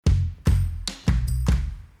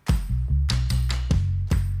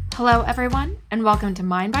Hello, everyone, and welcome to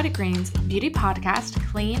Mind Body Green's beauty podcast,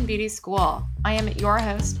 Clean Beauty School. I am your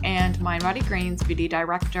host and Mind Body Green's beauty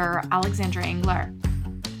director, Alexandra Engler.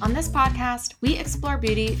 On this podcast, we explore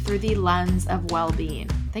beauty through the lens of well-being.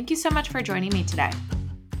 Thank you so much for joining me today.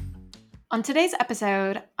 On today's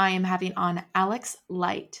episode, I am having on Alex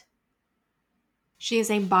Light. She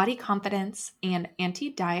is a body confidence and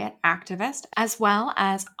anti-diet activist, as well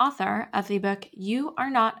as author of the book, You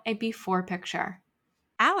Are Not a Before Picture.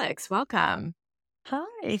 Alex, welcome.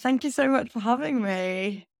 Hi, thank you so much for having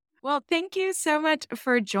me. Well, thank you so much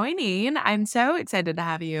for joining. I'm so excited to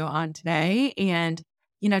have you on today and,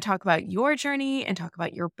 talk about your journey and talk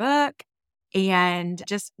about your book and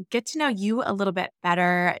just get to know you a little bit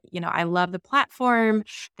better. I love the platform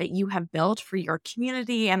that you have built for your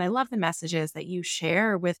community, and I love the messages that you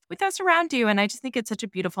share with us around you. And I just think it's such a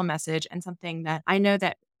beautiful message and something that I know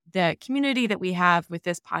that the community that we have with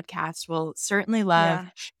this podcast will certainly love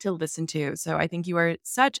to listen to. So I think you are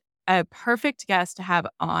such a perfect guest to have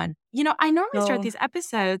on. I normally start these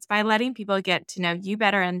episodes by letting people get to know you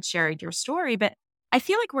better and share your story, but I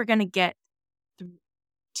feel like we're going to get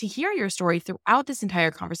to hear your story throughout this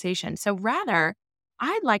entire conversation. So rather,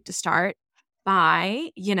 I'd like to start by,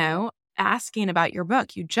 asking about your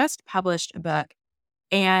book. You just published a book,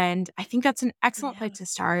 and I think that's an excellent place to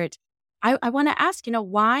start. I want to ask,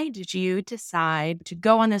 why did you decide to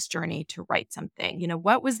go on this journey to write something?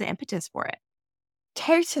 What was the impetus for it?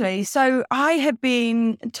 Totally. So I have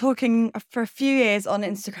been talking for a few years on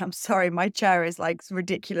Instagram. Sorry, my chair is like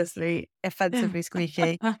ridiculously offensively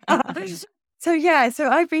squeaky. So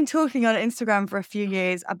I've been talking on Instagram for a few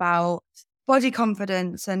years about body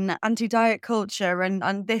confidence and anti-diet culture.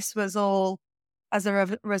 And this was all as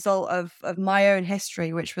a result of my own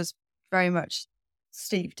history, which was very much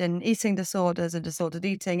steeped in eating disorders and disordered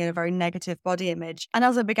eating and a very negative body image. And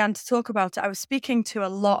as I began to talk about it, I was speaking to a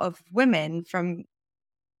lot of women from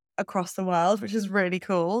across the world, which is really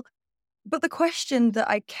cool. But the question that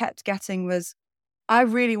I kept getting was, I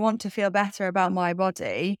really want to feel better about my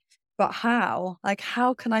body, but how? Like,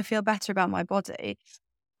 how can I feel better about my body?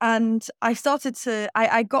 And I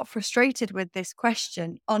got frustrated with this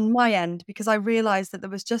question on my end because I realized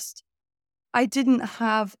that I didn't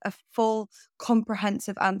have a full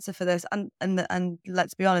comprehensive answer for this. And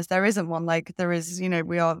let's be honest, there isn't one. Like there is,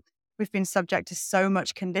 we've been subject to so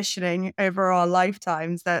much conditioning over our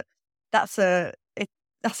lifetimes that's a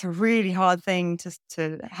really hard thing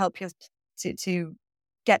to help you to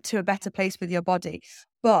get to a better place with your body.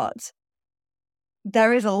 But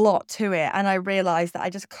there is a lot to it. And I realized that I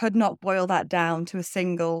just could not boil that down to a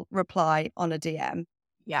single reply on a DM.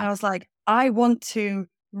 Yeah. And I was like, I want to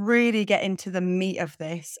really get into the meat of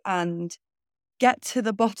this and get to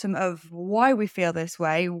the bottom of why we feel this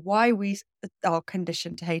way, why we are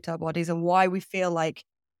conditioned to hate our bodies, and why we feel like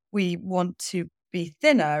we want to be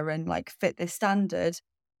thinner and like fit this standard.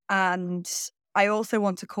 And I also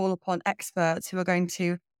want to call upon experts who are going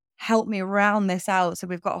to help me round this out. So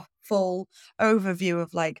we've got a full overview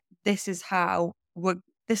of like, this is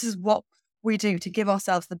what we do to give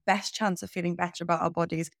ourselves the best chance of feeling better about our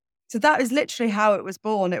bodies. So that is literally how it was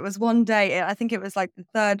born. It was one day, I think it was like the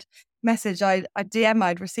third message I'd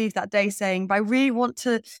received that day saying, but I really want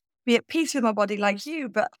to be at peace with my body like you,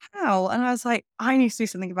 but how? And I was like, I need to do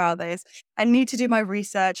something about this. I need to do my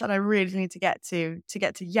research, and I really need to get to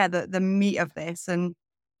the meat of this and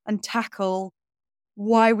tackle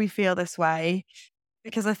why we feel this way.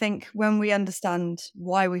 Because I think when we understand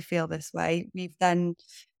why we feel this way, we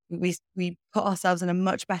put ourselves in a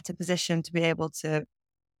much better position to be able to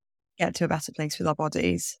get to a better place with our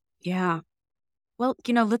bodies. Yeah. Well,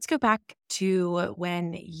 let's go back to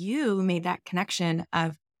when you made that connection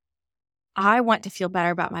of, I want to feel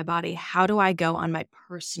better about my body. How do I go on my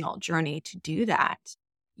personal journey to do that?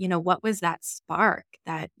 What was that spark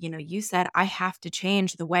that, you said, I have to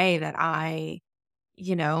change the way that I,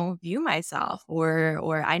 view myself,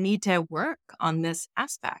 or I need to work on this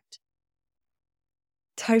aspect?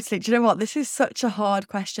 Totally. Do you know what? This is such a hard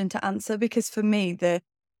question to answer because for me, the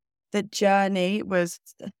journey was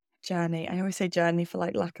journey. I always say journey for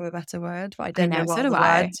like lack of a better word, but I don't know what so the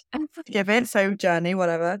word to give it. So journey,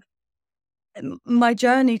 whatever. My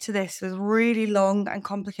journey to this was really long and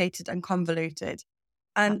complicated and convoluted.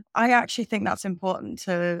 And I actually think that's important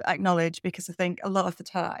to acknowledge because I think a lot of the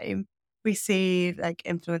time we see like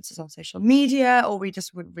influencers on social media, or we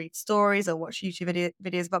just would read stories or watch YouTube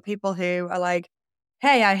videos about people who are like,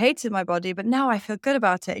 hey, I hated my body, but now I feel good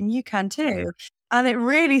about it and you can too. And it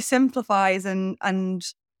really simplifies and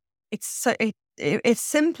it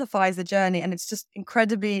simplifies the journey, and it's just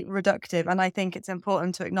incredibly reductive. And I think it's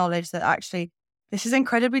important to acknowledge that actually This is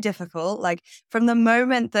incredibly difficult. Like from the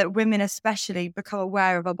moment that women especially become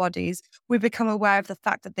aware of our bodies, we become aware of the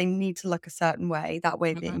fact that they need to look a certain way, that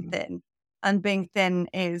way being thin. And being thin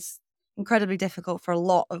is incredibly difficult for a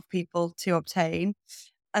lot of people to obtain.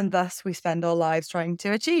 And thus we spend our lives trying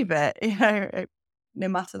to achieve it, no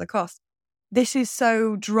matter the cost. This is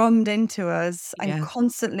so drummed into us and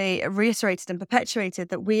constantly reiterated and perpetuated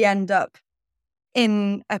that we end up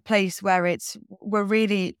in a place where we're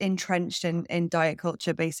really entrenched in diet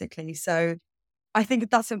culture, basically. So I think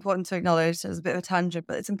that's important to acknowledge as a bit of a tangent,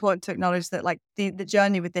 but it's important to acknowledge that like the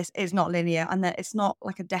journey with this is not linear and that it's not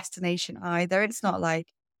like a destination either. It's not like,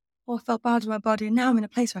 oh, I felt bad with my body and now I'm in a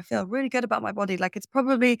place where I feel really good about my body. Like it's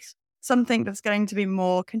probably something that's going to be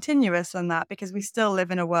more continuous than that, because we still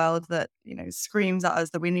live in a world that, screams at us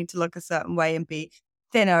that we need to look a certain way and be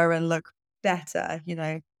thinner and look better,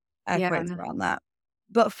 air quotes around that.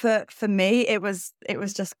 But for me, it was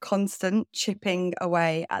just constant chipping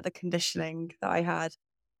away at the conditioning that I had.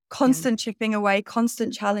 Constant chipping away,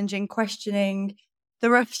 constant challenging, questioning. There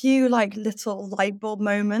were a few like little light bulb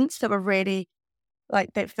moments that were really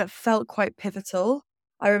like that felt quite pivotal.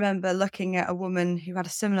 I remember looking at a woman who had a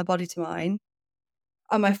similar body to mine.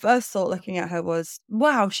 And my first thought looking at her was,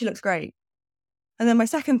 wow, she looks great. And then my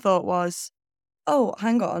second thought was, oh,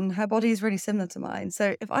 hang on, her body is really similar to mine.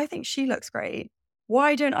 So if I think she looks great,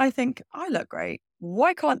 why don't I think I look great?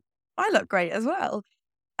 Why can't I look great as well?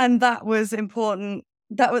 And that was important.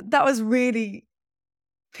 That was really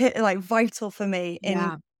like vital for me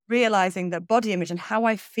in realizing that body image and how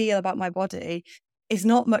I feel about my body is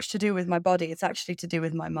not much to do with my body. It's actually to do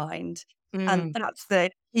with my mind. And that's the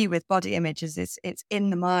key with body images, is it's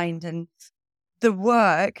in the mind. And the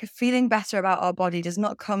work, feeling better about our body, does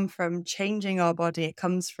not come from changing our body. It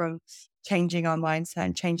comes from changing our mindset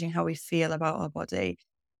and changing how we feel about our body.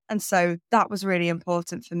 And so that was really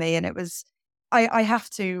important for me. And it was, I have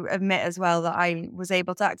to admit as well that I was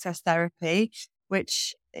able to access therapy,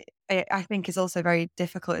 which I think is also very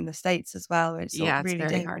difficult in the States as well. It's really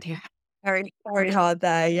very hard here. Very, very hard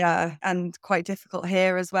there, yeah, and quite difficult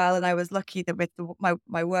here as well. And I was lucky that with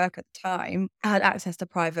my work at the time, I had access to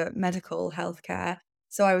private medical healthcare.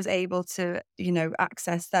 So I was able to,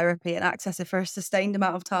 access therapy and access it for a sustained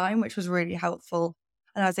amount of time, which was really helpful.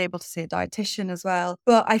 And I was able to see a dietitian as well.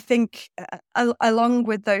 But I think along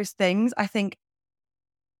with those things, I think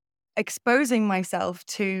exposing myself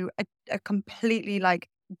to a completely like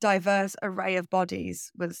diverse array of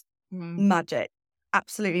bodies was magic,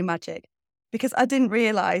 absolutely magic. Because I didn't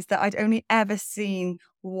realize that I'd only ever seen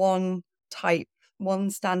one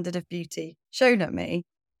standard of beauty shown at me.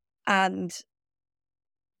 And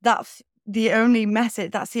that's the only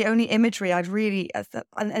message, that's the only imagery I'd really,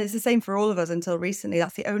 and it's the same for all of us until recently,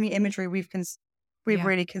 that's the only imagery we've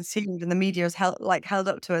really consumed, and the media has held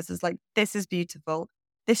up to us as like, this is beautiful,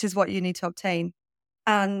 this is what you need to obtain.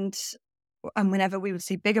 And whenever we would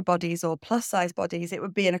see bigger bodies or plus size bodies, it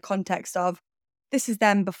would be in a context of, this is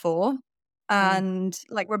them before. And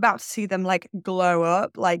like, we're about to see them like glow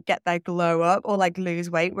up, like get their glow up, or like lose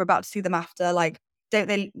weight. We're about to see them after, like, don't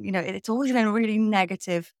they, it's always in a really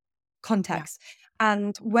negative context. Yeah.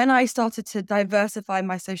 And when I started to diversify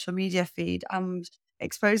my social media feed and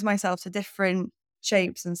expose myself to different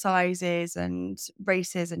shapes and sizes and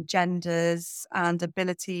races and genders and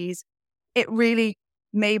abilities, it really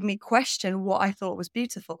made me question what I thought was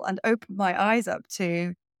beautiful and opened my eyes up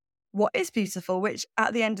to what is beautiful, which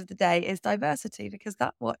at the end of the day is diversity, because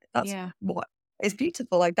that's what is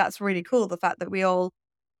beautiful. Like, that's really cool. The fact that we all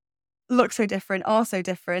look so different, are so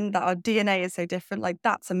different, that our DNA is so different, like,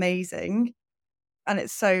 that's amazing. And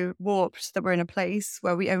it's so warped that we're in a place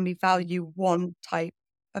where we only value one type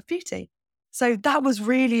of beauty. So that was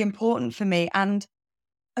really important for me. And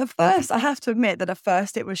at first, I have to admit that at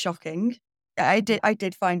first it was shocking. I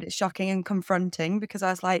did find it shocking and confronting, because I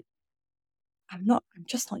was like, I'm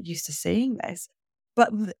just not used to seeing this.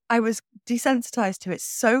 But I was desensitized to it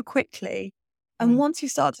so quickly. And once you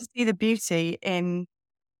start to see the beauty in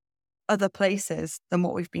other places than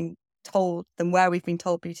what we've been told, than where we've been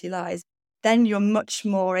told beauty lies, then you're much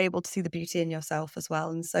more able to see the beauty in yourself as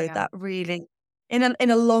well. And so that really, in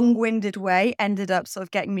a long-winded way, ended up sort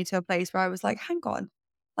of getting me to a place where I was like, hang on,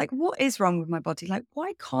 like, what is wrong with my body? Like,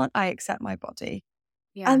 why can't I accept my body?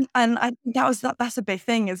 Yeah. And I think that's a big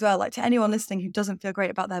thing as well. Like, to anyone listening who doesn't feel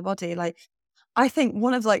great about their body, like, I think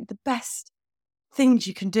one of like the best things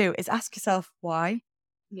you can do is ask yourself why.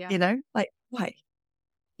 Yeah. Like, why?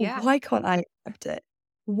 Yeah. Why can't I accept it?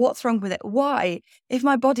 What's wrong with it? Why? If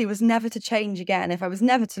my body was never to change again, if I was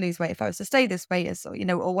never to lose weight, if I was to stay this way,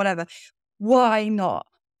 or whatever, why not?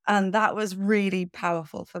 And that was really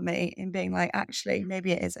powerful for me in being like, actually,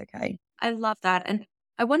 maybe it is okay. I love that. And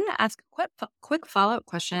I wanted to ask a quick follow-up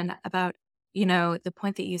question about, the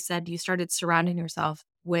point that you said you started surrounding yourself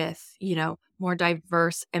with, more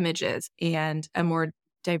diverse images and a more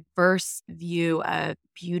diverse view of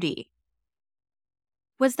beauty.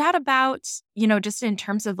 Was that about, just in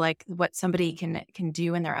terms of like what somebody can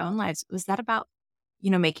do in their own lives? Was that about,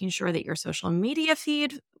 making sure that your social media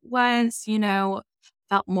feed was,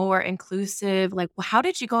 felt more inclusive? Like, how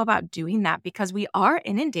did you go about doing that? Because we are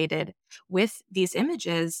inundated with these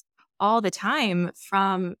images all the time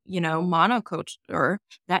from, monoculture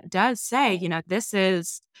that does say, this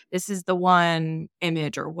is the one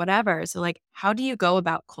image or whatever. So like, how do you go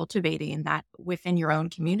about cultivating that within your own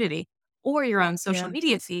community or your own social Yeah,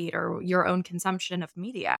 media feed or your own consumption of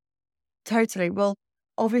media? totally. Well,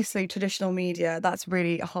 obviously traditional media, that's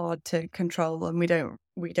really hard to control, and we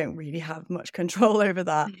don't really have much control over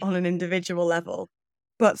that on an individual level.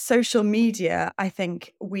 But social media, I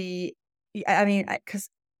think I mean, because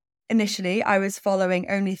initially I was following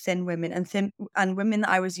only thin women and women that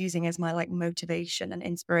I was using as my like motivation and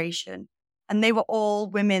inspiration. And they were all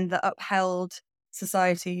women that upheld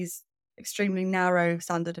society's extremely narrow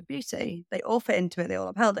standard of beauty. They all fit into it, they all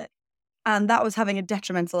upheld it. And that was having a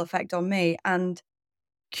detrimental effect on me. And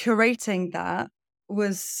curating that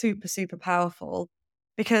was super, super powerful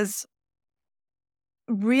because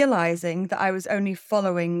realizing that I was only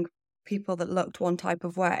following people that looked one type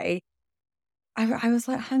of way, I was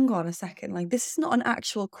like, hang on a second, like, this is not an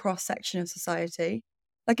actual cross section of society.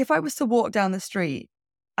 Like, if I was to walk down the street,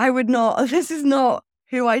 I would not, this is not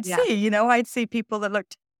who I'd Yeah. see. I'd see people that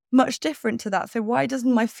looked much different to that. So, why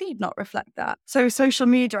doesn't my feed not reflect that? So, social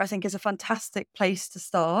media, I think, is a fantastic place to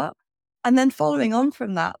start. And then following on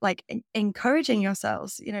from that, like encouraging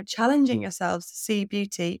yourselves, challenging yourselves to see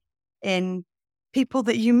beauty in people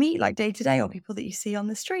that you meet like day to day or people that you see on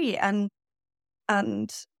the street.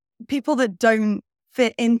 And people that don't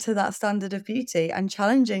fit into that standard of beauty and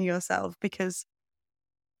challenging yourself because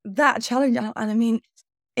that challenge, and I mean,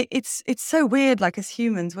 it's so weird. Like as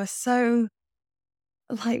humans, we're so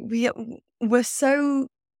like we're so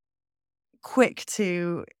quick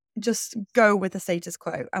to just go with the status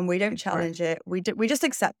quo and we don't Right. challenge it. We just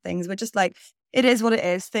accept things. We're just like, it is what it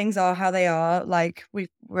is. Things are how they are. Like we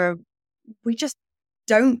just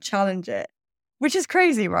don't challenge it, which is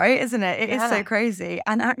crazy, right? Isn't it? It is so Yeah. crazy.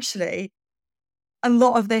 And actually, a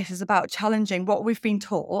lot of this is about challenging what we've been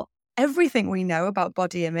taught, everything we know about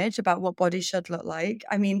body image, about what body should look like.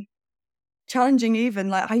 I mean, challenging even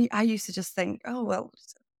like I used to just think, oh, well,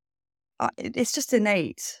 it's just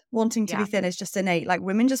innate. Wanting to be Yeah. thin is just innate. Like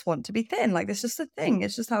women just want to be thin. Like that's just a thing.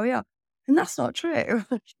 It's just how we are. And that's not true.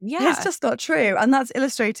 It's Yeah. just not true. And that's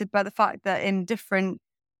illustrated by the fact that in different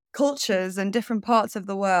cultures and different parts of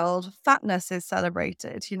the world, fatness is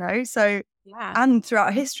celebrated, So, Yeah. and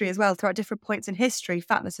throughout history as well, throughout different points in history,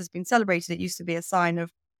 fatness has been celebrated. It used to be a sign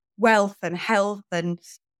of wealth and health and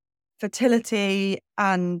fertility,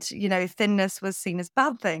 and, thinness was seen as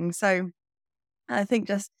bad thing. So I think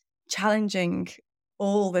just challenging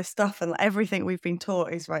all this stuff and everything we've been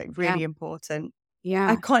taught is like Yeah. really important. I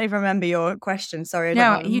Yeah. can't even remember your question. Sorry, I don't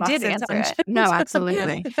No, want a you did massive answer it. tangent. No,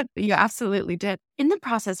 absolutely. You absolutely did. In the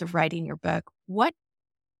process of writing your book, what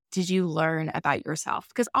did you learn about yourself?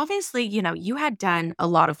 Because obviously, you had done a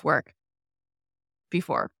lot of work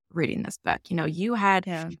before reading this book. You had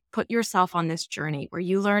Yeah. put yourself on this journey where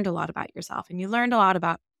you learned a lot about yourself and you learned a lot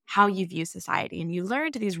about how you view society and you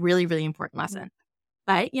learned these really, really important lessons.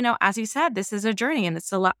 But, as you said, this is a journey and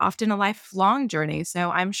it's often a lifelong journey.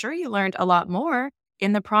 So I'm sure you learned a lot more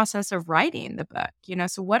in the process of writing the book.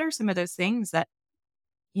 So what are some of those things that,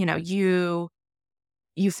 you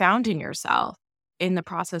found in yourself in the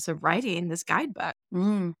process of writing this guidebook?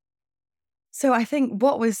 Mm. So I think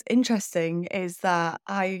what was interesting is that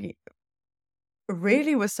I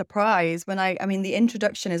really was surprised when I mean, the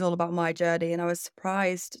introduction is all about my journey, and I was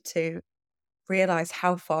surprised to realize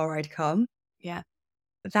how far I'd come. Yeah.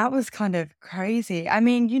 That was kind of crazy. I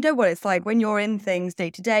mean, you know what it's like when you're in things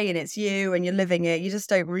day to day and it's you and you're living it, you just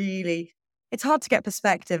don't really, it's hard to get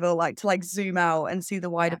perspective or like to like zoom out and see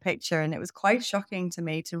the wider Yeah. picture. And it was quite shocking to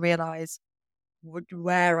me to realize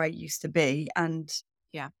where I used to be and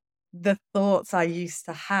Yeah. the thoughts I used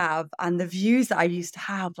to have and the views that I used to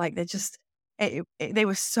have. Like they're just, they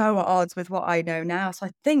were so at odds with what I know now. So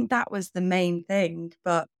I think that was the main thing.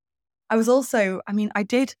 But I was also, I mean, I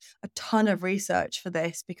did a ton of research for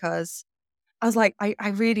this because I was like, I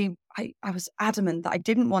was adamant that I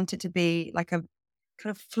didn't want it to be like a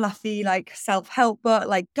kind of fluffy, like self-help book,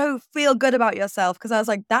 like go feel good about yourself. Cause I was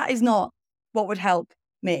like, that is not what would help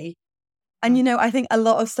me. And, I think a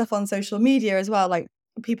lot of stuff on social media as well, like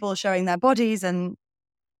people showing their bodies and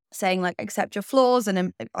saying like, accept your flaws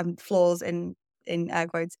and flaws in air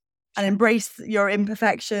quotes, and embrace your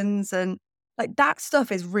imperfections. And like that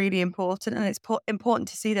stuff is really important. And it's important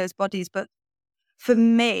to see those bodies. But for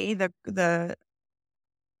me, the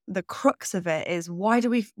crux of it is why do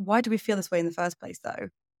we feel this way in the first place though?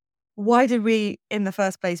 Why did we in the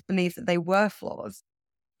first place believe that they were flaws?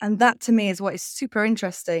 And that to me is what is super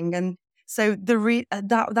interesting. And so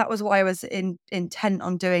that was why I was intent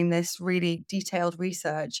on doing this really detailed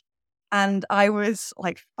research. And I was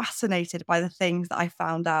like fascinated by the things that I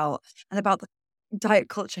found out and about the diet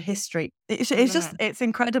culture history. It's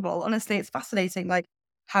incredible. Honestly, it's fascinating. Like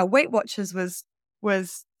how Weight Watchers was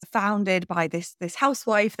founded by this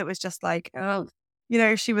housewife that was just like, oh,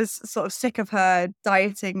 she was sort of sick of her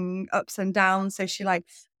dieting ups and downs. So she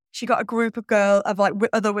got a group of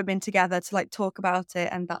other women together to like talk about it.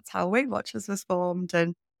 And that's how Weight Watchers was formed.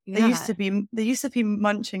 And there used to be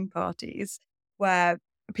munching parties where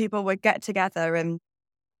people would get together and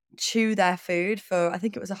chew their food for, I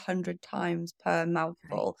think it was 100 times per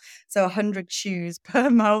mouthful. So 100 chews per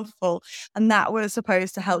mouthful. And that was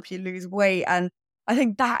supposed to help you lose weight. And I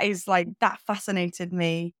think that fascinated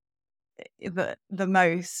me the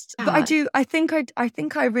most. But I think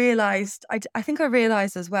I realized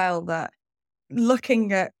as well that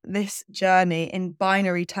looking at this journey in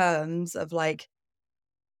binary terms of like,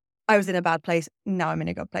 I was in a bad place, now I'm in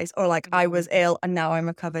a good place, or like I was ill and now I'm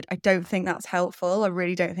recovered. I don't think that's helpful. I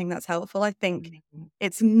really don't think that's helpful. I think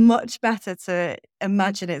it's much better to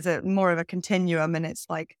imagine it's more of a continuum, and it's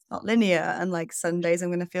like it's not linear, and like some days I'm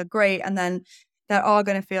going to feel great, and then there are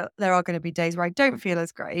going to be days where I don't feel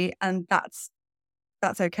as great, and that's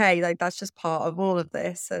okay. Like that's just part of all of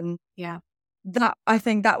this. And that I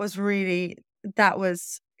think that was because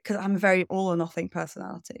I'm a very all or nothing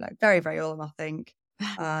personality, like very, very all or nothing.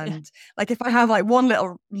 And like if I have like one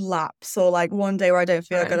little lapse or like one day where I don't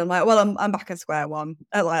feel good, I'm like, well, I'm back at square one.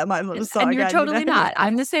 Like I might as well start and you're again, totally not.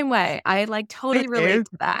 I'm the same way. I like totally relate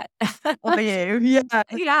to that. Are you?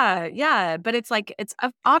 Yeah. Yeah. But it's like it's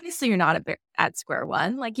obviously you're not at square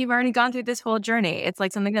one. Like you've already gone through this whole journey. It's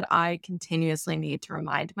like something that I continuously need to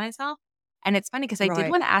remind myself. And it's funny because I did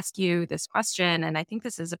want to ask you this question, and I think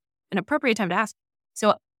this is an appropriate time to ask.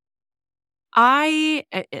 So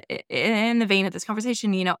in the vein of this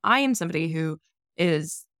conversation, I am somebody who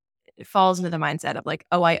falls into the mindset of like,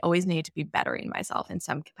 oh, I always need to be bettering myself in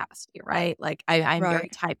some capacity, right? Like I'm very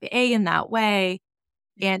type A in that way.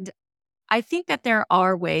 And I think that there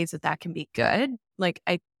are ways that can be good. Like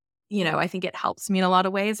I think it helps me in a lot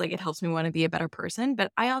of ways. Like it helps me want to be a better person.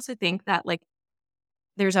 But I also think that like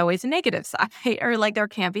there's always a negative side, or like there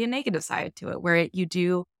can be a negative side to it where it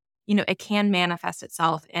can manifest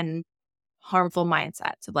itself in harmful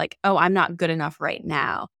mindsets of like, oh, I'm not good enough right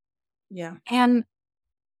now. Yeah. And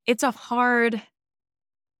it's something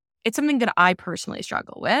that I personally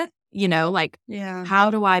struggle with, like, how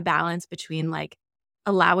do I balance between like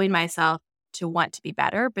allowing myself to want to be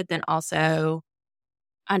better, but then also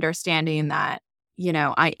understanding that,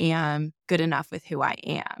 I am good enough with who I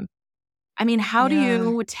am. I mean, how do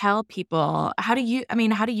you tell people, how do you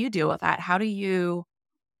deal with that? How do you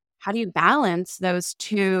balance those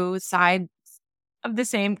two sides of the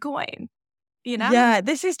same coin? Yeah,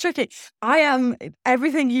 this is tricky.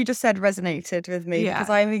 Everything you just said resonated with me because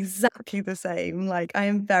I am exactly the same. Like I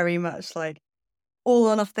am very much like all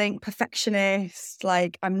or nothing, perfectionist.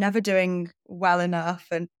 Like I'm never doing well enough.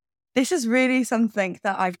 And this is really something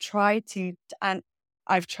that I've tried to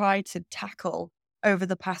tackle over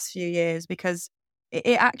the past few years, because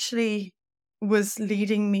it actually was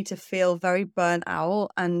leading me to feel very burnt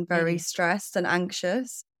out and very stressed and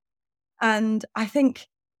anxious. And I think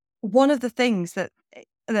one of the things that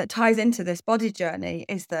ties into this body journey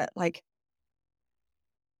is that like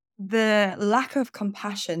the lack of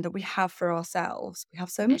compassion that we have for ourselves. We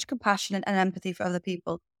have so much compassion and empathy for other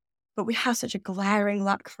people, but we have such a glaring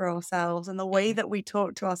lack for ourselves. And the way that we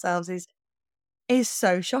talk to ourselves is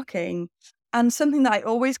so shocking, and something that I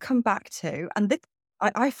always come back to. And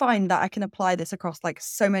I find that I can apply this across like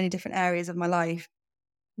so many different areas of my life.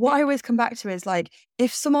 What I always come back to is like,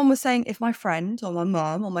 if my friend or my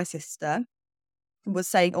mom or my sister was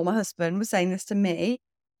saying, or my husband was saying this to me,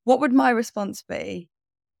 what would my response be?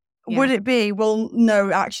 Yeah. Would it be, well,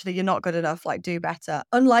 no, actually, you're not good enough, like do better?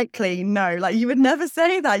 Unlikely, no. Like you would never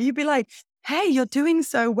say that. You'd be like, hey, you're doing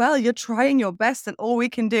so well. You're trying your best, and all we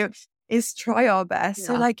can do is try our best. Yeah.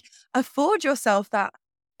 So like afford yourself that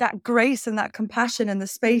grace and that compassion and the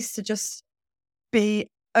space to just be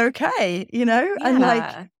okay, and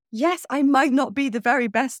like, yes, I might not be the very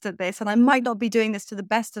best at this, and I might not be doing this to the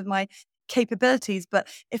best of my capabilities. But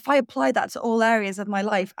if I apply that to all areas of my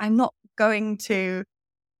life, I'm not going to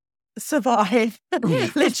survive.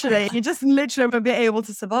 Literally, you just literally won't be able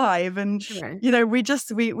to survive. And, Sure.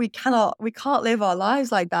 we can't live our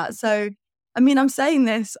lives like that. So, I mean, I'm saying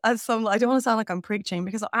this as I don't want to sound like I'm preaching,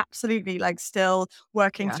 because I'm absolutely like still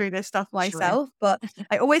working Yeah. through this stuff Sure. myself. But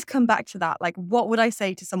I always come back to that. Like, what would I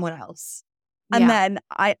say to someone else? And Yeah.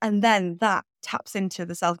 then that taps into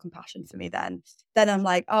the self-compassion for me then I'm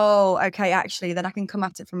like, oh, okay, actually, then I can come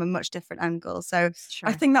at it from a much different angle. So I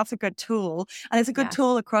Sure. think that's a good tool. And it's a good Yes.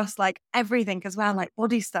 tool across like everything as well, like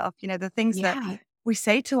body stuff, the things that Yeah. we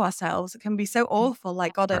say to ourselves. It can be so awful,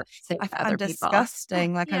 like, God, Or say to I'm other people.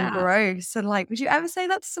 disgusting, like I'm Yeah. gross. And like, would you ever say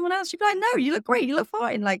that to someone else? You'd be like, no, you look great, you look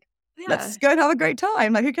fine. Like, Yeah. let's go and have a great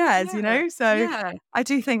time. Like, who cares, Yeah. So Yeah. I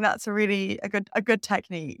do think that's a good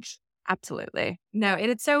technique. Absolutely. No,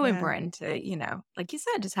 it's so Yeah. important to, like you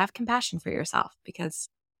said, just have compassion for yourself, because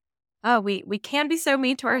we can be so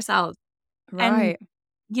mean to ourselves. And, Right.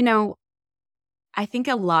 I think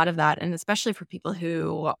a lot of that, and especially for people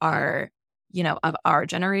who are, of our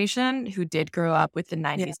generation, who did grow up with the Yeah.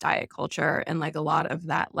 90s diet culture and like a lot of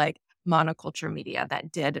that like monoculture media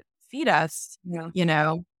that did feed us,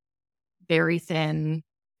 Yeah. very thin,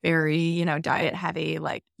 very, diet heavy,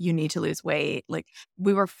 like you need to lose weight. Like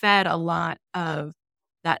we were fed a lot of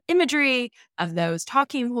that imagery, of those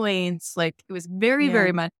talking points. Like it was very, Yeah.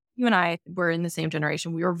 very much, you and I were in the same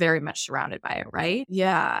generation. We were very much surrounded by it, right?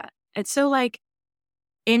 Yeah. And so like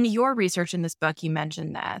in your research in this book, you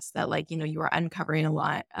mentioned this, that like, you were uncovering a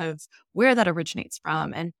lot of where that originates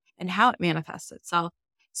from and how it manifests itself.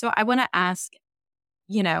 So I want to ask,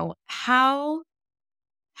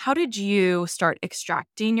 how did you start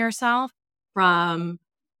extracting yourself from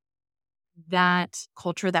that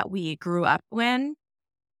culture that we grew up in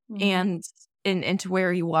Mm. and into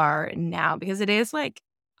where you are now? Because it is like,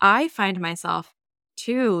 I find myself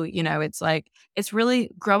too, it's like, it's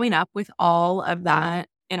really growing up with all of that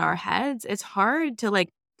in our heads. It's hard to like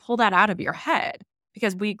pull that out of your head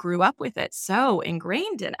because we grew up with it so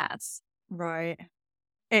ingrained in us. Right.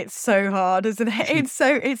 It's so hard, isn't it?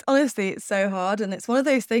 It's honestly, it's so hard. And it's one of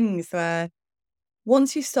those things where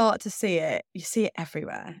once you start to see it, you see it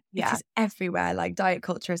everywhere. It Yeah. is everywhere. Like diet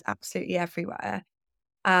culture is absolutely everywhere.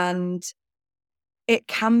 And it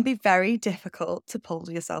can be very difficult to pull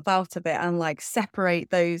yourself out of it and like separate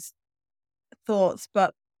those thoughts.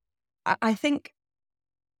 But I think,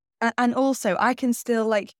 and also I can still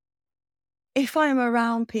like, if I'm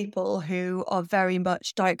around people who are very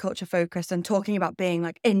much diet culture focused and talking about being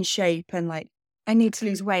like in shape and like, I need to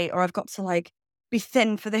lose weight or I've got to like be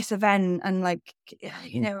thin for this event and like,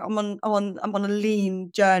 I'm on a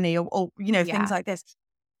lean journey or Yeah. things like this.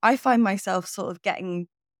 I find myself sort of getting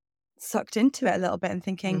sucked into it a little bit and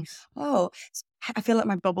thinking, Mhm. oh, I feel like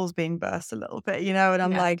my bubble's being burst a little bit, and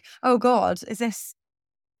I'm Yeah. like, oh God, is this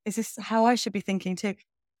how I should be thinking too?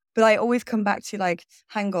 But I always come back to like,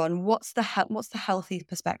 hang on, what's the healthy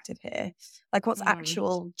perspective here? Like what's Mm.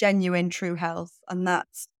 actual, genuine, true health? And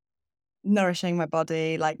that's nourishing my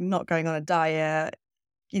body, like not going on a diet,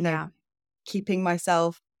 Yeah. keeping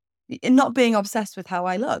myself not being obsessed with how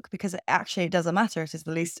I look, because it doesn't matter. It is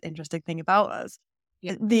the least interesting thing about us.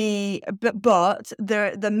 Yeah. But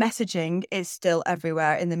the messaging is still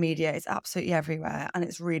everywhere in the media. It's absolutely everywhere, and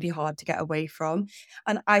it's really hard to get away from.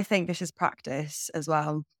 And I think this is practice as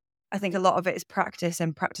well. I think a lot of it is practice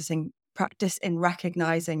and practice in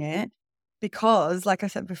recognizing it, because, like I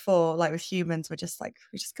said before, like with humans, we just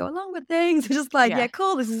go along with things. We're just like, Yeah. yeah,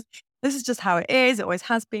 cool. This is just how it is. It always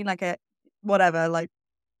has been like a whatever. Like,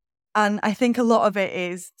 and I think a lot of it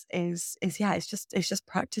is yeah, it's just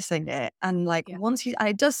practicing it. And like Yeah. and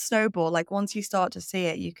it does snowball, like once you start to see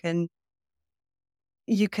it, you can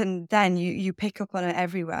then you pick up on it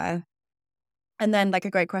everywhere. And then like a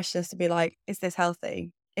great question is to be like, is this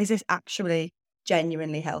healthy? Is this actually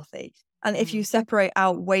genuinely healthy? And if you Mhm. separate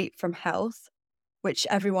out weight from health, which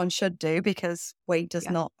everyone should do, because weight does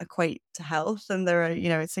Yeah. not equate to health, and there are,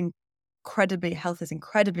 health is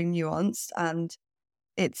incredibly nuanced, and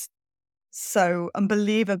it's so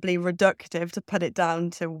unbelievably reductive to put it down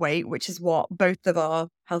to weight, which is what both of our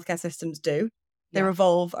healthcare systems do. They Yeah.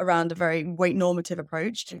 revolve around a very weight normative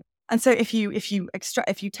approach. And so if you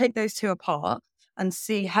take those two apart and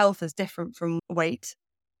see health as different from weight,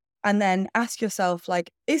 and then ask yourself,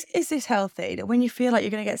 like, is this healthy? That when you feel like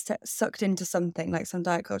you're going to get sucked into something like some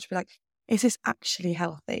diet culture, be like, is this actually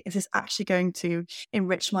healthy? Is this actually going to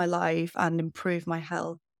enrich my life and improve my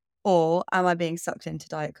health? Or am I being sucked into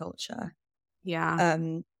diet culture? Yeah.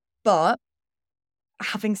 But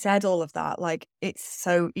having said all of that, like, it's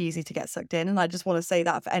so easy to get sucked in. And I just want to say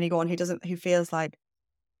that for anyone who feels like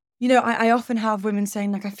I often have women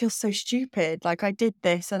saying like, I feel so stupid. Like I did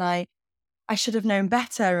this and I should have known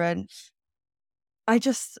better. And I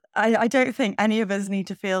don't think any of us need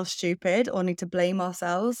to feel stupid or need to blame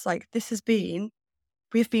ourselves. Like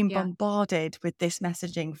we've been Yeah. bombarded with this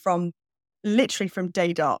messaging from literally from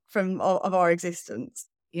day dot of our existence.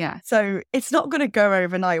 Yeah. So it's not going to go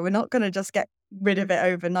overnight. We're not going to just get rid of it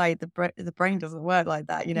overnight. The brain doesn't work like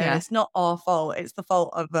that. Yeah. It's not our fault. It's the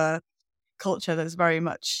fault of a culture that's very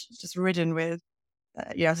much just ridden with,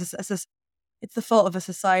 it's the fault of a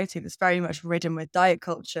society that's very much ridden with diet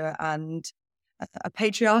culture and a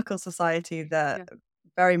patriarchal society that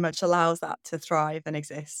very much allows that to thrive and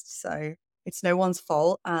exist. So it's no one's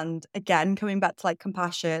fault. And again, coming back to like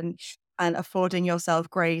compassion and affording yourself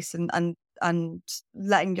grace and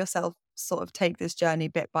letting yourself sort of take this journey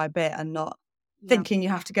bit by bit and not thinking you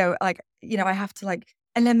have to go like, I have to like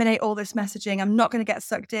eliminate all this messaging. I'm not going to get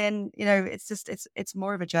sucked in. It's just, it's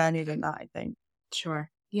more of a journey than that, I think. Sure.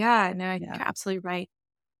 Yeah, no, I think you're absolutely right.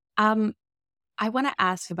 I want to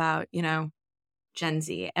ask about, Gen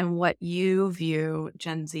Z and what you view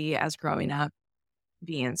Gen Z as growing up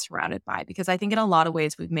being surrounded by, because I think in a lot of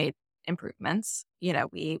ways we've made improvements.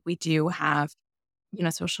 We do have,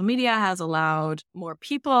 social media has allowed more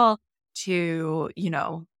people to,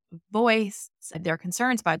 voice their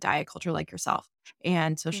concerns about diet culture like yourself.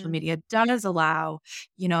 And social media does allow,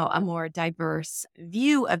 a more diverse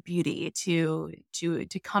view of beauty to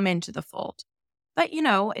come into the fold. But,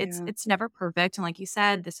 it's never perfect. And like you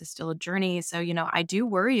said, this is still a journey. So, I do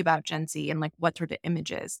worry about Gen Z and like what sort of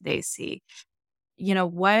images they see.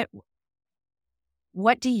 What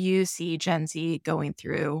do you see Gen Z going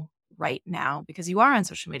through right now? Because you are on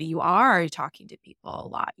social media, you are talking to people a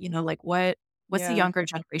lot, like what's the younger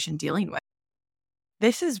generation dealing with?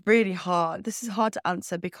 This is really hard. This is hard to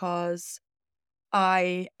answer because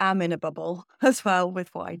I am in a bubble as well with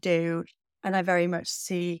what I do. And I very much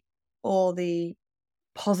see all the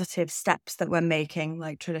positive steps that we're making.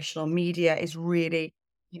 Like traditional media is really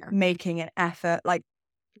making an effort. Like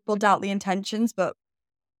people doubt the intentions, but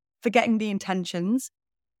forgetting the intentions,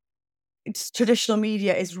 traditional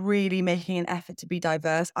media is really making an effort to be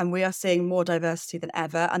diverse. And we are seeing more diversity than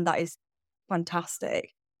ever. And that is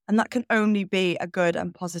fantastic. And that can only be a good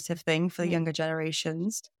and positive thing for the younger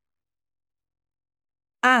generations.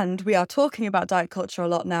 And we are talking about diet culture a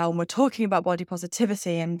lot now, and we're talking about body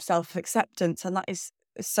positivity and self-acceptance, and that is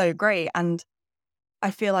so great. And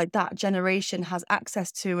I feel like that generation has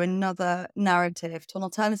access to another narrative, to an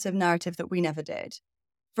alternative narrative that we never did.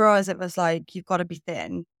 For us, it was like, you've got to be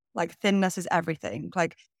thin. Like thinness is everything.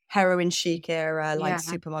 Like heroin chic era, like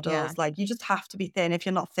supermodels, like you just have to be thin. If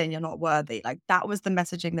you're not thin, you're not worthy. Like that was the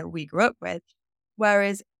messaging that we grew up with.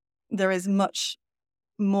 Whereas there is much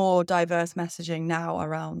more diverse messaging now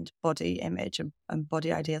around body image and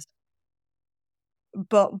body ideas.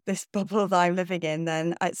 But this bubble that I'm living in,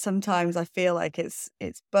 then sometimes I feel like it's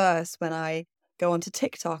burst when I go onto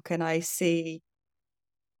TikTok and I see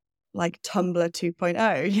like Tumblr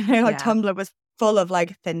 2.0, like Tumblr was full of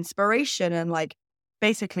like thinspiration and like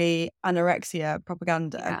basically anorexia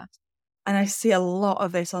propaganda. Yeah. And I see a lot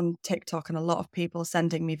of this on TikTok and a lot of people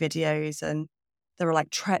sending me videos, and there are like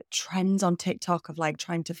trends on TikTok of like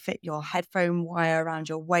trying to fit your headphone wire around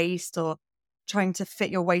your waist or trying to fit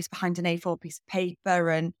your waist behind an A4 piece of paper.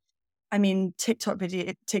 And I mean, TikTok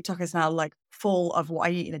is now like full of what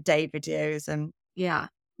I eat in a day videos. And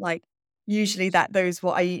like usually those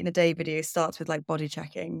what I eat in a day videos starts with like body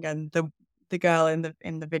checking, and the girl in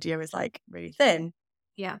the video is like really thin.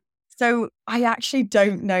 Yeah. So I actually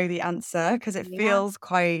don't know the answer because it feels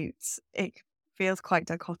quite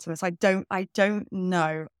dichotomous. I don't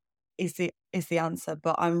know is the answer,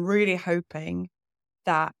 but I'm really hoping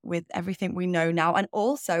that with everything we know now, and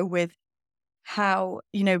also with how,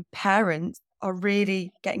 parents are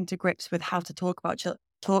really getting to grips with how to talk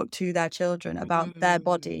to their children about their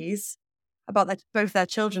bodies, about both their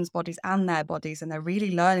children's bodies and their bodies. And they're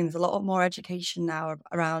really learning. There's a lot more education now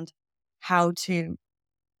around how to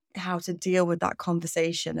deal with that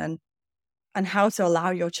conversation and how to allow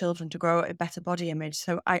your children to grow a better body image.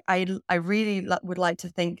 So I really would like to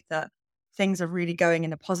think that things are really going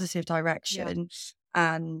in a positive direction.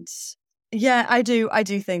 And I do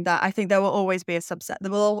think that. I think there will always be a subset.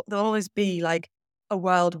 There will always be like a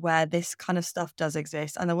world where this kind of stuff does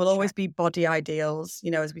exist, and there will always be body ideals,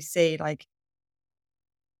 as we see like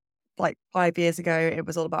 5 years ago, it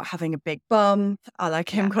was all about having a big bum. I like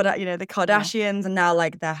Kim Kardashian, the Kardashians, and now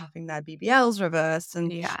like they're having their BBLs reversed,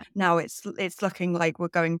 and now it's looking like we're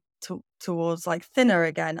going towards like thinner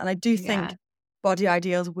again. And I do think body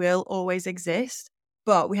ideals will always exist,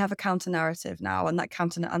 But we have a counter narrative now, and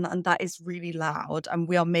and that is really loud, and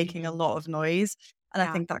we are making a lot of noise. And I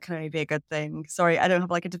Yeah. think that can only be a good thing. Sorry, I don't have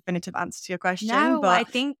like a definitive answer to your question, No, I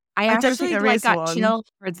but think I I don't think actually there like is got one.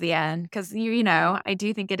 chills towards the end because you know, I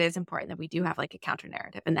do think it is important that we do have like a counter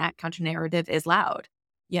narrative and that counter narrative is loud,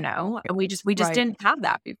 you know, and we just Right. didn't have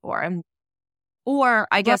that before. And or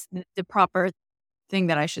I Right. guess the proper thing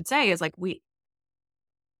that I should say is like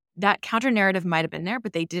that counter narrative might have been there,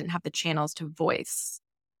 but they didn't have the channels to voice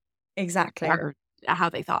Exactly. or how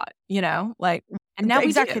they thought, you know, like, and now we do.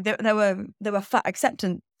 Exactly. There were fat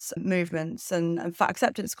acceptance movements and fat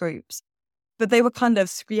acceptance groups, but they were kind of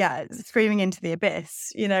screaming into the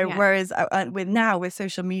abyss, you know. Yeah. Whereas with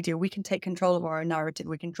social media, we can take control of our own narrative,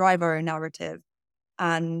 we can drive our own narrative,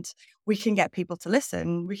 and we can get people to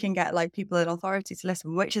listen. We can get like people in authority to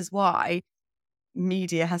listen, which is why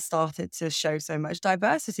media has started to show so much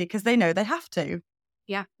diversity because they know they have to,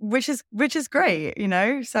 Yeah. which is great, you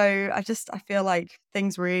know. So I feel like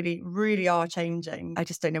things really, really are changing. I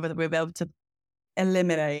just don't know whether we'll be able to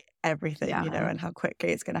eliminate everything, you know, Yeah. and how quickly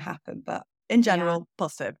it's going to happen. But in Yeah. general,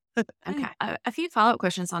 positive. Okay. A few follow up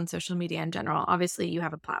questions on social media in general. Obviously, you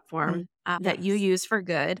have a platform that you Yes. use for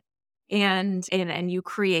good, and you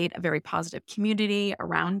create a very positive community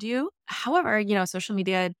around you. However, you know, social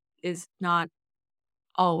media is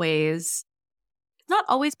always not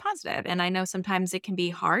always positive, and I know sometimes it can be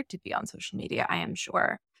hard to be on social media. I am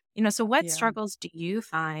sure. You know, so what Yeah. struggles do you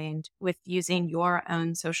find with using your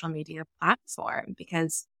own social media platform?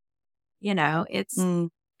 Because you know, Mm.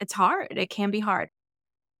 it's hard. It can be hard.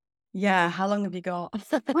 Yeah. How long have you got?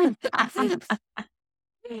 We have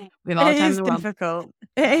It all the time in is the world. difficult.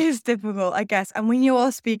 It is difficult, I guess. And when you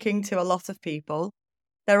are speaking to a lot of people,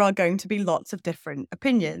 there are going to be lots of different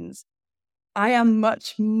opinions. I am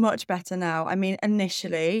much, much better now. I mean,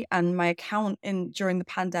 initially, and my account in during the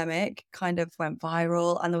pandemic kind of went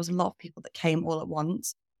viral, and there was a lot of people that came all at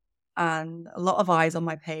once, and a lot of eyes on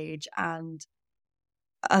my page, and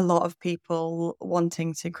a lot of people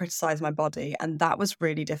wanting to criticize my body. And that was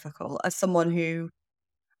really difficult as someone who,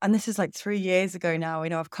 and this is like 3 years ago now, you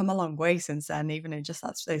know, I've come a long way since then, even in just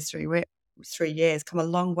those 3 years, come a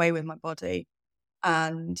long way with my body.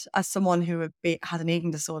 And as someone who had an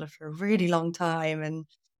eating disorder for a really long time,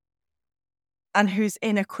 and whose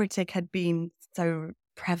inner critic had been so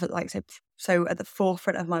prevalent, like so at the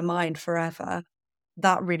forefront of my mind forever,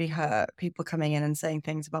 that really hurt. People coming in and saying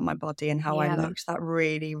things about my body and how I Yeah. looked, that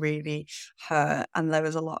really, really hurt. And there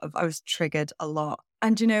was I was triggered a lot.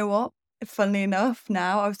 And you know what? Funnily enough,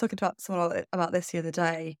 now I was talking to someone about this the other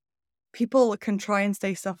day. People can try and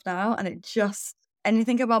say stuff now, and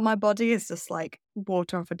anything about my body is just like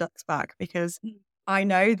water off a duck's back, because I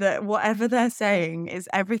know that whatever they're saying is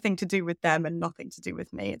everything to do with them and nothing to do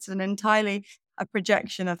with me. It's an entirely a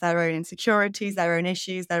projection of their own insecurities, their own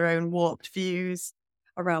issues, their own warped views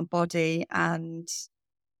around body. And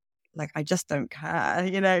like, I just don't care,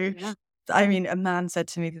 you know? Yeah. I mean, a man said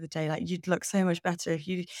to me the other day, like, you'd look so much better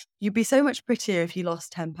you'd be so much prettier if you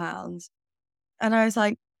lost 10 pounds. And I was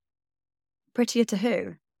like, prettier to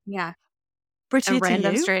who? Yeah. A Prettier to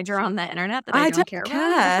random you? stranger on the internet that I I don't don't care about?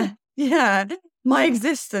 care. Yeah. My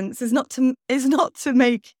existence is not to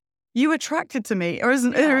make you attracted to me, or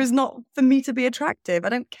Yeah. is not for me to be attractive. I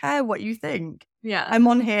don't care what you think. Yeah. I'm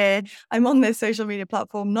on this social media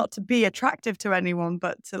platform not to be attractive to anyone,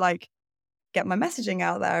 but to like get my messaging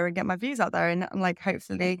out there and get my views out there, and like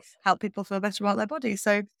hopefully help people feel better about their bodies.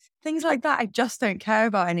 So things like that I just don't care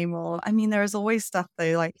about anymore. I mean, there is always stuff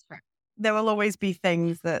though, like there will always be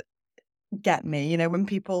things that get me, you know, when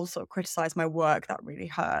people sort of criticize my work, that really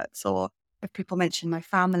hurts. Or if people mention my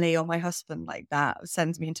family or my husband, like that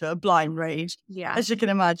sends me into a blind rage, Yeah. as you can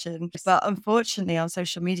imagine. But unfortunately, on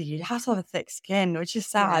social media, you have to have a thick skin, which is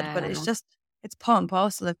sad, but Yeah. it's part and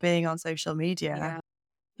parcel of being on social media. Yeah.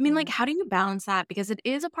 I mean, like, how do you balance that? Because it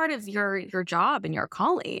is a part of your job and your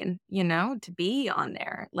calling, you know, to be on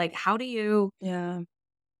there. Like, how do you Yeah.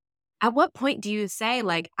 at what point do you say,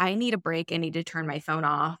 like, I need a break, I need to turn my phone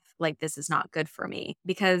off, like, this is not good for me?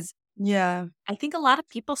 Because Yeah. I think a lot of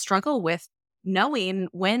people struggle with knowing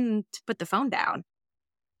when to put the phone down.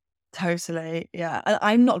 Totally. Yeah.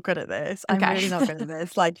 I'm not good at this. I'm Okay. really not good at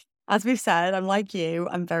this. Like, as we've said, I'm like you,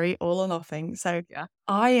 I'm very all or nothing. So Yeah.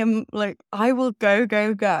 I am like, I will go,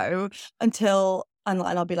 go, go until, and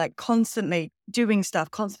I'll be like constantly doing stuff,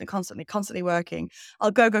 constantly working.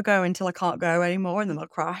 I'll go, go, go until I can't go anymore, and then I'll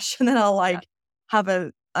crash. And then I'll Yeah. like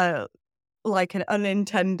have like an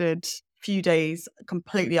unintended few days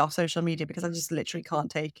completely off social media because I just literally can't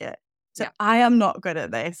take it. So Yeah. I am not good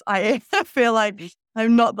at this. I feel like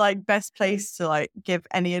I'm not like best placed to like give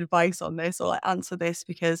any advice on this or like answer this,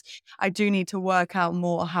 because I do need to work out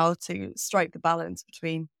more how to strike the balance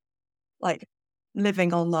between like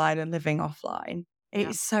living online and living offline. Yeah.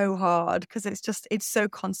 It's so hard because it's so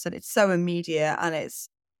constant, it's so immediate, and it's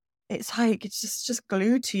like it's just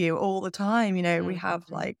glued to you all the time. You know, Mhm. we have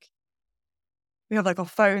like our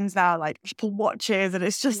phones now, like Apple Watches, and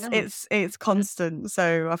it's just Yeah. it's constant.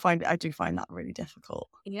 So I do find that really difficult.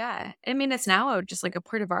 Yeah. I mean, it's now just like a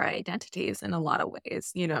part of our identities in a lot of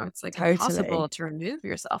ways. It's like Totally. impossible to remove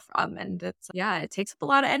yourself from. And yeah, it takes up a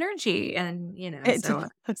lot of energy. And, It so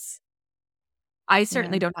does. I Yeah.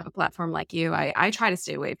 certainly don't have a platform like you. I try to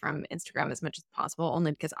stay away from Instagram as much as possible,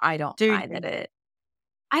 only because Do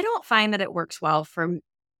I don't find that it works well for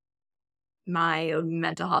my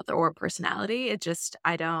mental health or personality. It just,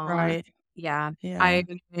 I don't, right. yeah. Yeah.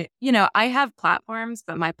 I have platforms,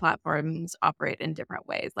 but my platforms operate in different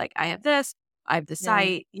ways. Like I have this, I have the Yeah.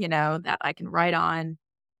 site, that I can write on.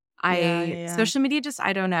 Yeah. Yeah. Social media just,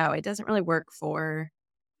 I don't know. It doesn't really work for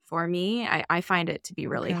me. I find it to be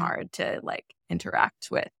really Okay. hard to like interact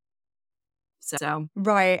with. So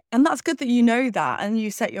Right. And that's good that you know that and you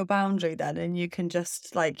set your boundary then and you can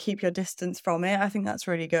just like keep your distance from it. I think that's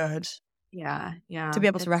really good yeah, to yeah. be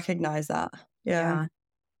able to It's recognize that. Yeah. yeah.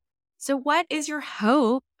 So what is your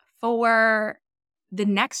hope for the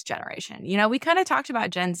next generation? We kind of talked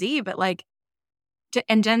about Gen Z, but like,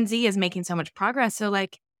 and Gen Z is making so much progress. So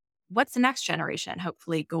like, what's the next generation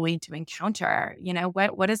hopefully going to encounter?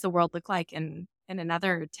 What does the world look like in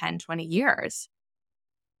another 10, 20 years?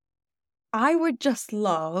 I would just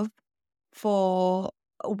love for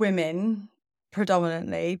women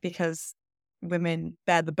predominantly, because women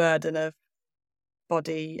bear the burden of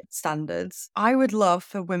body standards. I would love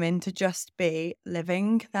for women to just be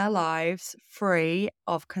living their lives free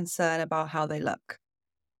of concern about how they look,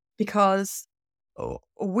 because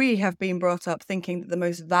we have been brought up thinking that the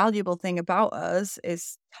most valuable thing about us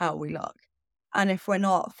is how we look. And if we're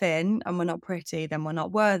not thin and we're not pretty, then we're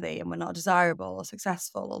not worthy and we're not desirable or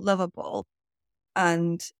successful or lovable.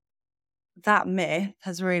 And that myth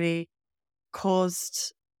has really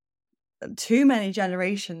caused too many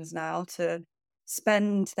generations now to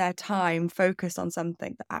spend their time focused on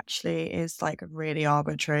something that actually is like really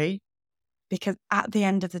arbitrary. Because at the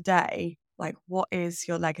end of the day, like, what is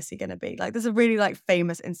your legacy going to be? Like, there's a really like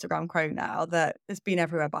famous Instagram quote now that has been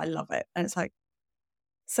everywhere, but I love it. And it's like,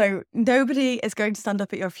 so nobody is going to stand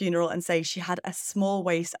up at your funeral and say she had a small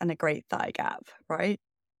waist and a great thigh gap, right?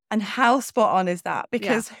 And how spot on is that? Yeah.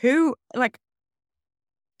 Because who like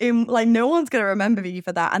like no one's going to remember you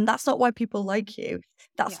for that, and that's not why people like you.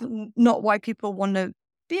 That's Yeah. not why people want to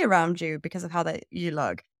be around you, because of how you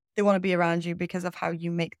look. They want to be around you because of how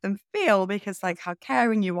you make them feel, because like how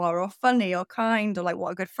caring you are, or funny, or kind, or like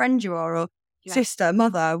what a good friend you are, or Yeah. sister,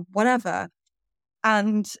 mother, whatever.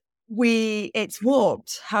 And it's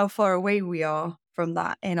warped how far away we are from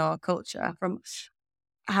that in our culture, from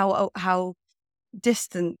how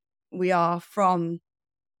distant we are from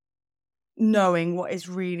knowing what is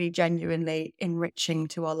really genuinely enriching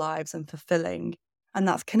to our lives and fulfilling. And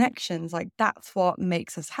that's connections. Like, that's what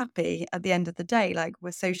makes us happy at the end of the day. Like,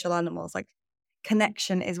 we're social animals. Like,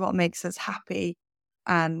 connection is what makes us happy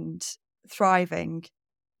and thriving,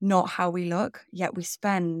 not how we look. Yet we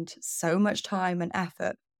spend so much time and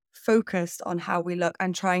effort focused on how we look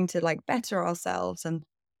and trying to like better ourselves and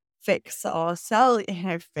fix our cellulite,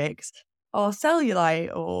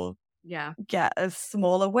 or Yeah. get a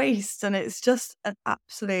smaller waist. And it's just an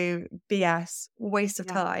absolute BS waste of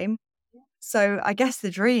Yeah. time. So I guess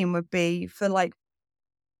the dream would be for like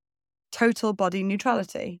total body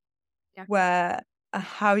neutrality, Yeah. where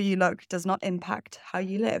how you look does not impact how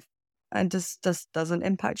you live and just doesn't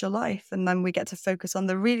impact your life. And then we get to focus on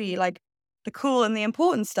the really like the cool and the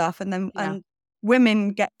important stuff. And then Yeah. and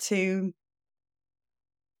women get to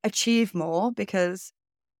achieve more because,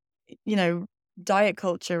 you know, diet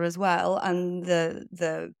culture as well, and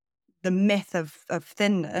the myth of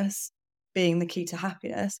thinness being the key to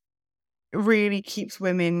happiness really keeps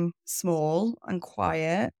women small and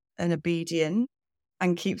quiet and obedient,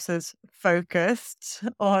 and keeps us focused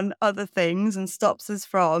on other things and stops us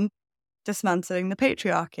from dismantling the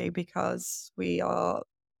patriarchy, because we are,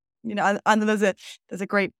 you know, and there's a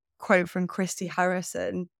great quote from Christy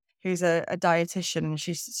Harrison, who's a dietitian, and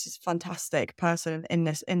she's a fantastic person in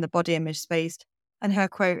the body image space. And her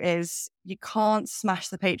quote is, "You can't smash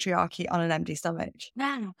the patriarchy on an empty stomach."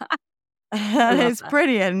 Yeah. I And love it's that.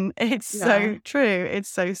 brilliant. It's Yeah. so true. It's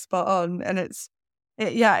so spot on, and it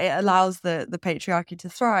allows the patriarchy to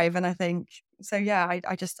thrive. And I think so. Yeah,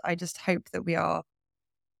 I just hope that we are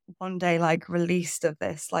one day like released of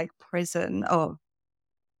this like prison of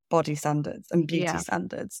body standards and beauty Yeah.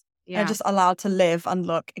 standards, and Yeah. just allowed to live and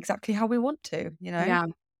look exactly how we want to, you know? Yeah.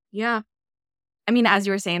 Yeah. I mean, as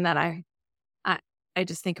you were saying that, I, I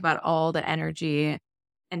just think about all the energy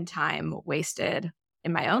and time wasted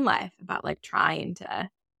in my own life about like trying to,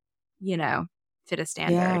 you know, fit a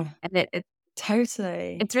standard. Yeah, And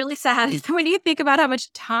totally. it's really sad when you think about how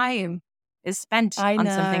much time is spent I on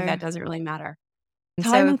something know. that doesn't really matter. And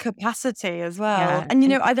Time so, and capacity as well. yeah. And, you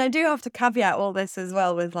And know, I do have to caveat all this as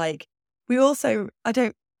well with like, I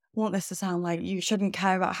don't want this to sound like you shouldn't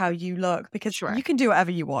care about how you look, because sure. you can do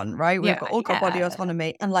whatever you want, right? We've Yeah. got all got body Yeah.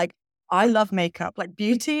 autonomy. And like, I love makeup. Like,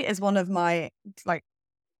 beauty is one of my like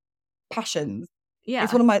passions. It's Yeah.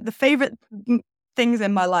 one of the favorite things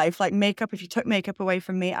in my life. Like makeup, if you took makeup away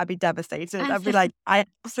from me, I'd be devastated. I'd be like, I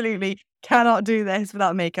absolutely cannot do this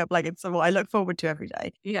without makeup. Like, it's what I look forward to every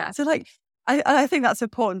day. Yeah. So like, I think that's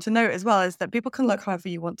important to note as well, is that people can look however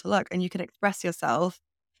you want to look, and you can express yourself,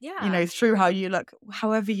 you Yeah. know, through how you look,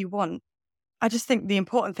 however you want. I just think the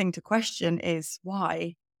important thing to question is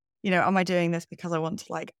why. You know, am I doing this because I want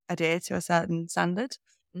to like adhere to a certain standard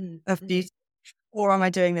of Mm-hmm. beauty? Or am I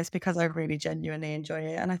doing this because I really genuinely enjoy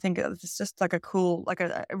it? And I think it's just like a cool, like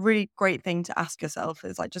a really great thing to ask yourself,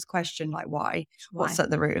 is like just question like why, what's Why? at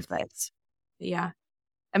the root of this? Yeah.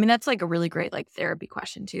 I mean, that's like a really great like therapy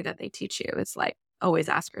question too that they teach you. It's like always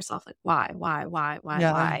ask yourself like Yeah,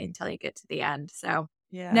 why until you get to the end. So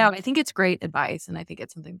yeah, no, I think it's great advice, and I think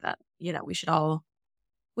it's something that we should all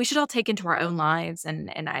take into our own lives. And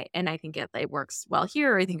I think it works well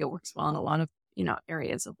here. I think it works well in a lot of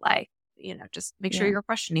areas of life. Just make sure yeah, you're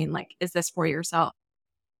questioning like, is this for yourself?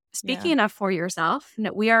 yeah. Speaking of for yourself,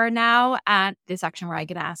 we are now at the section where I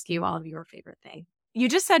can ask you all of your favorite things. You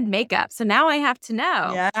just said makeup, so now I have to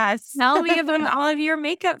know. Yes. Tell me about all of your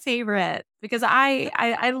makeup favorites, because I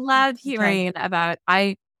love Okay. hearing about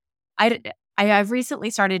I I've recently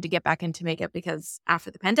started to get back into makeup because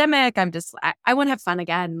after the pandemic, I want to have fun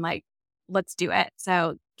again. Like, let's do it.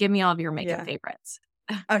 So give me all of your makeup Yeah. favorites.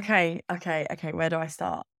 Okay. Where do I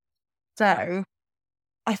start? So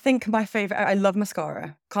I think my favorite, I love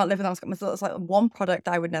mascara. Can't live without mascara. It's like one product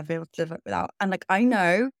I would never be able to live without. And like, I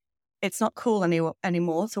know it's not cool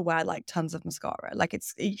anymore to wear like tons of mascara. Like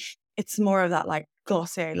it's more of that like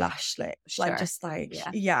Glossier lash lip, like Sure. just like,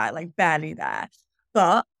 Yeah. yeah, like barely there.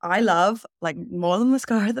 But I love like more than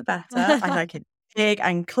mascara, the better. I like it big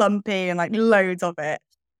and clumpy and like loads of it.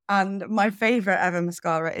 And my favorite ever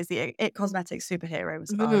mascara is the It Cosmetics Superhero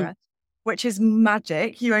Mhm. Mascara, which is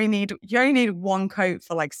magic. You only need one coat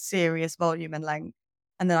for like serious volume and length.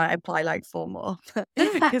 And then I apply like 4 more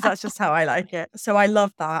because that's just how I like it. So I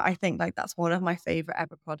love that. I think like that's one of my favorite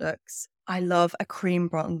ever products. I love a cream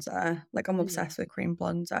bronzer. Like I'm Mm. obsessed with cream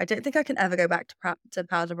bronzer. I don't think I can ever go back to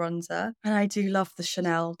powder bronzer. And I do love the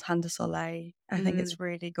Chanel Tan de Soleil. I think Mm. it's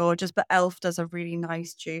really gorgeous. But Elf does a really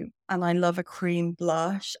nice dupe. And I love a cream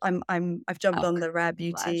blush. I've jumped Oh, on the Rare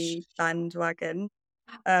blush. Beauty bandwagon.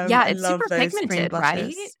 Yeah, I it's love super those cream pigmented, right?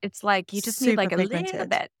 blushes. It's like you just need Super like a little pigmented.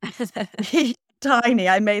 bit. Tiny.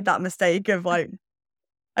 I made that mistake of like,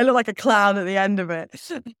 I look like a clown at the end of it.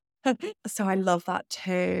 So I love that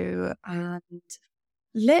too. And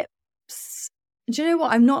lips. Do you know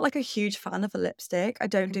what? I'm not like a huge fan of a lipstick. I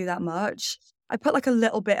don't do that much. I put like a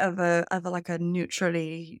little bit of a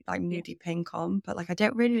neutrally like Yeah. nudie pink on, but like I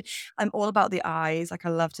don't really. I'm all about the eyes. Like I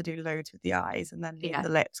love to do loads with the eyes, and then leave Yeah. the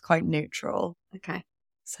lips quite neutral. Okay.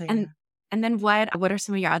 So yeah. And and then what are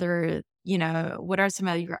some of your other, what are some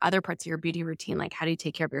of your other parts of your beauty routine? Like, how do you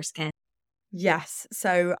take care of your skin? Yes.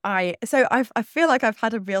 I feel like I've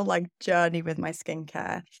had a real like journey with my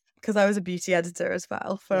skincare, because I was a beauty editor as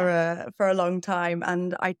well Yeah. for a long time,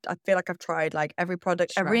 and I feel like I've tried like every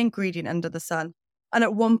product, Sure. every ingredient under the sun. And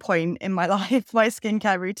at one point in my life, my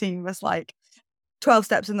skincare routine was like 12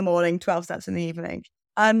 steps in the morning, 12 steps in the evening.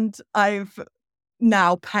 And I've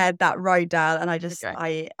now pared that right down, and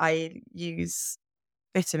Okay. I use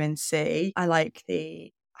vitamin C. I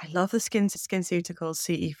love the SkinCeuticals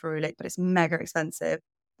CE Ferulic, but it's mega expensive.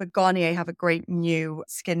 But Garnier have a great new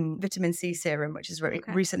skin vitamin C serum, which has really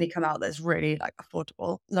Okay. recently come out, that's really like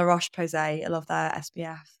affordable. La Roche-Posay, I love their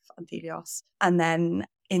SPF and Helios. And then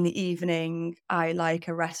in the evening, I like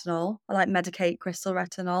a retinol. I like Medicate Crystal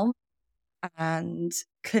Retinol and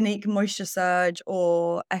Clinique Moisture Surge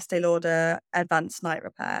or Estee Lauder Advanced Night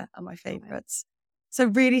Repair are my Okay. favorites. So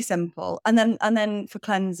really simple. And then for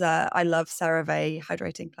cleanser, I love CeraVe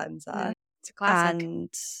Hydrating Cleanser It's a classic. and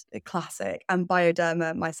a classic, and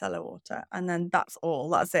Bioderma Micellar Water. And then that's all.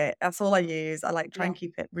 That's it. That's all I use. I like try Yeah. and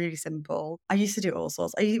keep it really simple. I used to do all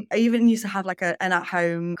sorts. I even used to have like an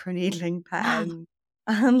at-home needling pen.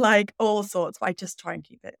 and like all sorts. But I just try and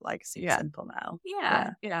keep it like super simple now.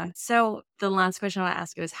 Yeah. So the last question I want to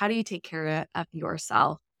ask you is, how do you take care of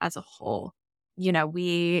yourself as a whole? You know,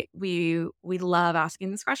 we love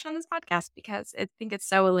asking this question on this podcast because I think it's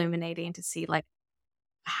so illuminating to see like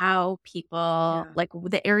how people, like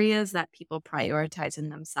the areas that people prioritize in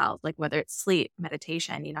themselves, like whether it's sleep,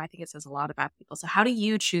 meditation, you know, I think it says a lot about people. So how do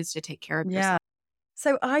you choose to take care of yourself?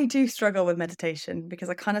 So I do struggle with meditation because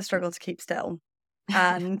I kind of struggle to keep still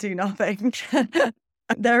and do nothing.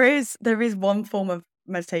 There is one form of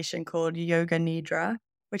meditation called Yoga Nidra,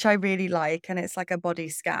 which I really like, and it's like a body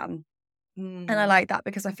scan. And I like that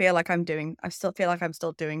because I feel like I'm still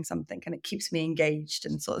doing something, and it keeps me engaged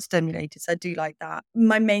and sort of stimulated. So I do like that.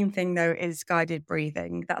 My main thing though is guided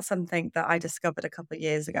breathing. That's something that I discovered a couple of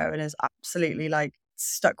years ago and has absolutely like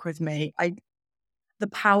stuck with me. The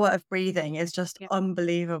power of breathing is just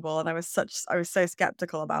unbelievable. And I was so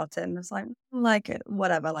skeptical about it. And I was like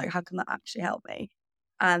whatever, like how can that actually help me?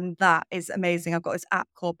 And that is amazing. I've got this app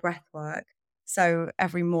called Breathwork. So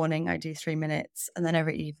every morning I do 3 minutes, and then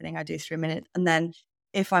every evening I do 3 minutes. And then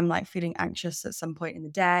if I'm like feeling anxious at some point in the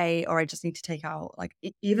day, or I just need to take out like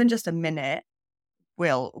even just a minute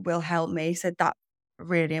will help me. So that's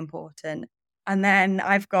really important. And then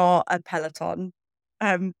I've got a Peloton.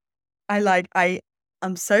 I'm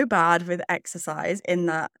so bad with exercise in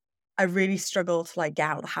that I really struggle to like get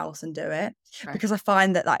out of the house and do it because I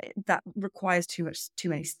find that requires too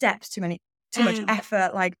many steps, too much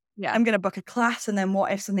effort. Like I'm going to book a class, and then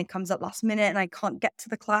what if something comes up last minute and I can't get to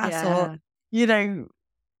the class, or, you know,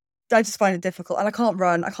 I just find it difficult. And I can't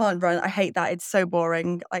run. I hate that. It's so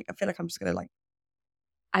boring. Like, I feel like I'm just going to like,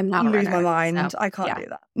 I'm not lose my mind. So, I can't do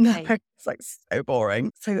that. No, it's like so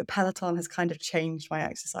boring. So Peloton has kind of changed my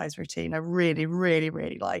exercise routine. I really, really,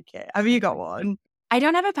 really like it. Have you got one? I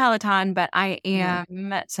don't have a Peloton, but I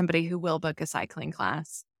am somebody who will book a cycling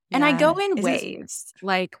class. And I go in waves,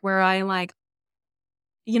 like where I like,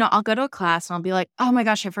 you know, I'll go to a class and I'll be like, oh my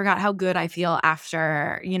gosh, I forgot how good I feel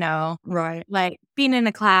after, you know, like being in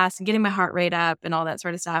a class and getting my heart rate up and all that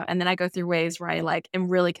sort of stuff. And then I go through waves where I like am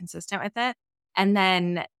really consistent with it. And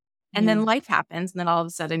then life happens. And then all of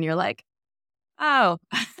a sudden you're like, oh,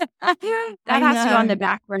 that has to go on the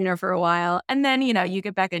back burner for a while. And then, you know, you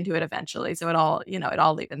get back into it eventually. So it all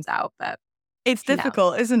evens out. But it's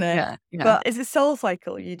difficult, isn't it? Yeah. But is it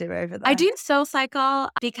SoulCycle you do over there? I do SoulCycle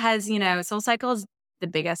because, you know, SoulCycle is the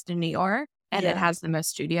biggest in New York, and it has the most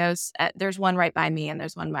studios. There's one right by me, and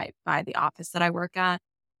there's one right by the office that I work at.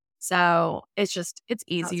 So it's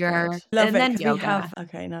easier. Love and it. then yoga.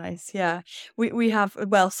 Okay, nice. Yeah. We have,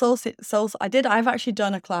 I've actually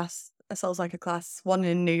done a SoulCycle class, one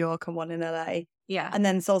in New York and one in LA. Yeah. And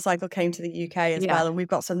then SoulCycle came to the UK as well. And we've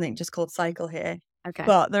got something just called Cycle here. Okay.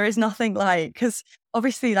 But there is nothing like, because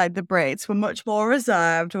obviously like the Brits were much more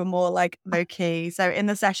reserved, were more like low key. So in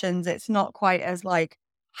the sessions, it's not quite as like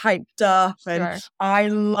hyped up, and I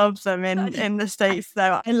love them in the States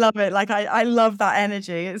though. I love it. Like I love that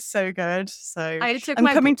energy. It's so good. So I'm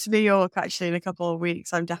coming to New York actually in a couple of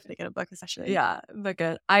weeks. I'm definitely going to book a session. Yeah, but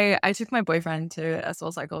good. I took my boyfriend to a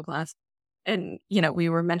SoulCycle class, and you know, we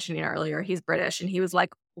were mentioning earlier, he's British, and he was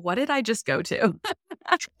like, what did I just go to?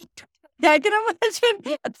 Yeah, I can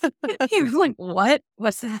imagine. He was like, what?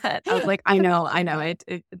 What's that? I was like, I know.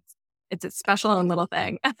 It's a special and little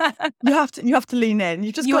thing. You have to lean in.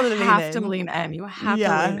 You got to lean in. You have to lean in. You have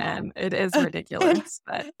to lean in. It is ridiculous.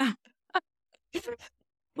 But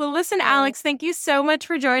well, listen, Alex, thank you so much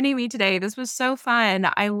for joining me today. This was so fun.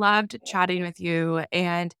 I loved chatting with you.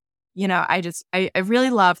 And, you know, I really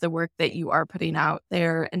love the work that you are putting out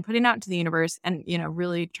there and putting out to the universe, and, you know,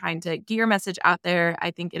 really trying to get your message out there.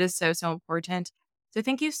 I think it is so, so important. So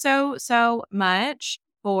thank you so, so much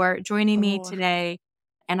for joining me today.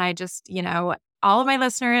 And I just, you know, all of my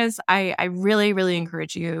listeners, I really, really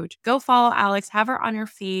encourage you to go follow Alex, have her on your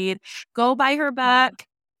feed, go buy her book,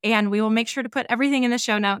 and we will make sure to put everything in the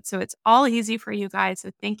show notes so it's all easy for you guys.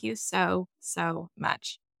 So thank you so, so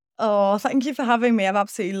much. Oh, thank you for having me. I've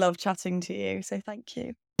absolutely loved chatting to you. So thank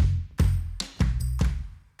you.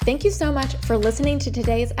 Thank you so much for listening to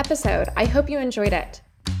today's episode. I hope you enjoyed it.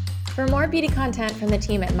 For more beauty content from the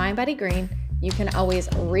team at MindBodyGreen, you can always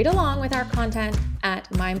read along with our content at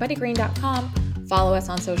mindbodygreen.com, follow us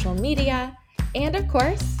on social media, and of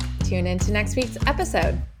course, tune in to next week's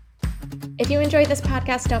episode. If you enjoyed this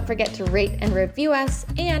podcast, don't forget to rate and review us.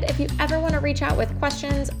 And if you ever want to reach out with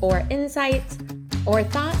questions or insights or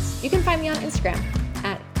thoughts, you can find me on Instagram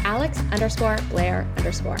at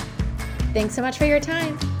Alex_Blair_. Thanks so much for your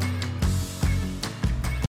time.